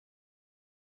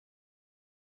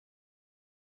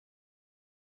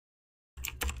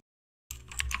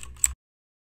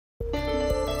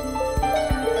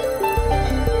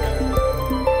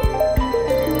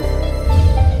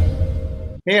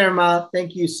Hey, Irma,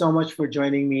 thank you so much for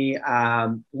joining me.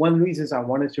 One of the reasons I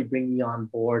wanted to bring you on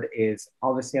board is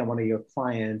obviously I'm one of your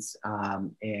clients,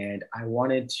 and I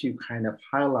wanted to kind of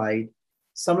highlight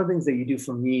some of the things that you do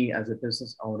for me as a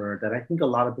business owner that I think a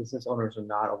lot of business owners are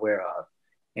not aware of.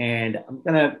 And I'm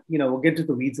gonna, we'll get to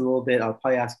the weeds a little bit. I'll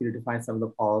probably ask you to define some of the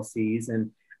policies. And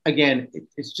again,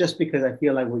 it's just because I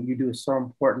feel like what you do is so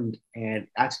important, and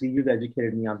actually you've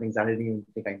educated me on things I didn't even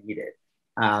think I needed.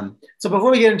 So before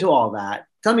we get into all that,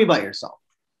 tell me about yourself.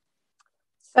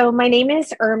 So my name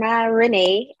is Irma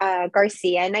Renee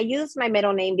Garcia, and I use my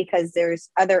middle name because there's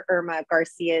other Irma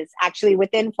Garcias actually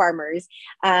within Farmers.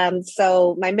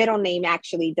 So my middle name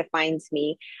actually defines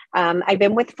me. I've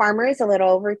been with Farmers a little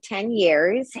over 10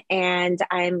 years, and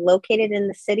I'm located in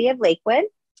the city of Lakewood.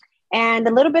 And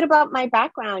a little bit about my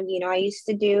background, I used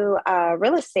to do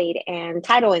real estate and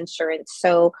title insurance.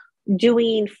 So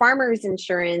doing farmers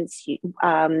insurance,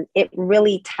 it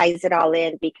really ties it all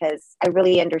in because I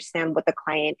really understand what the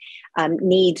client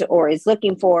needs or is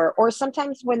looking for, or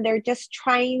sometimes when they're just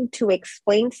trying to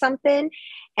explain something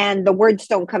and the words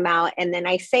don't come out. And then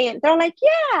I say it, they're like,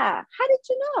 yeah, how did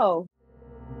you know?